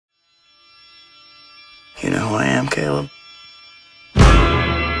You know who I am, Caleb?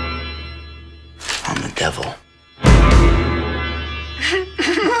 I'm the devil.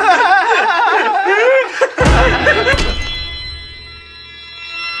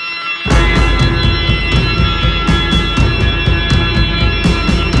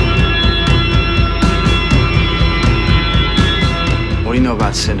 What do you know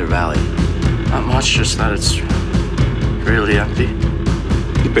about Cinder Valley? Not much, just that it's really empty.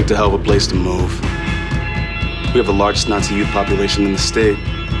 You picked a hell of a place to move. We have the largest Nazi youth population in the state.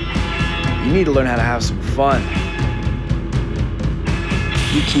 You need to learn how to have some fun.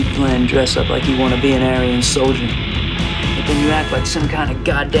 You keep playing dress up like you want to be an Aryan soldier, but then you act like some kind of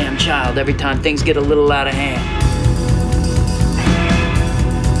goddamn child every time things get a little out of hand.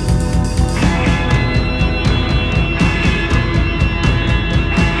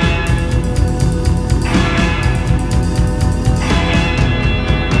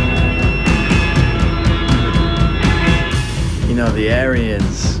 You know, the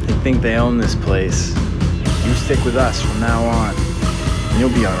Aryans, they think they own this place. You stick with us from now on, and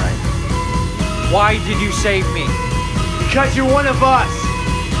you'll be all right. Why did you save me? Because you're one of us!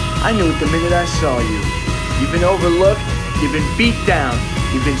 I knew it the minute I saw you. You've been overlooked, you've been beat down,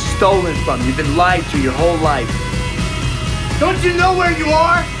 you've been stolen from, you've been lied to your whole life. Don't you know where you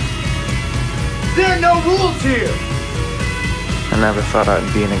are? There are no rules here! I never thought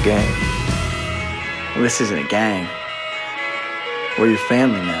I'd be in a gang. Well, this isn't a gang. We're your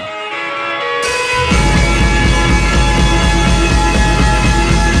family now.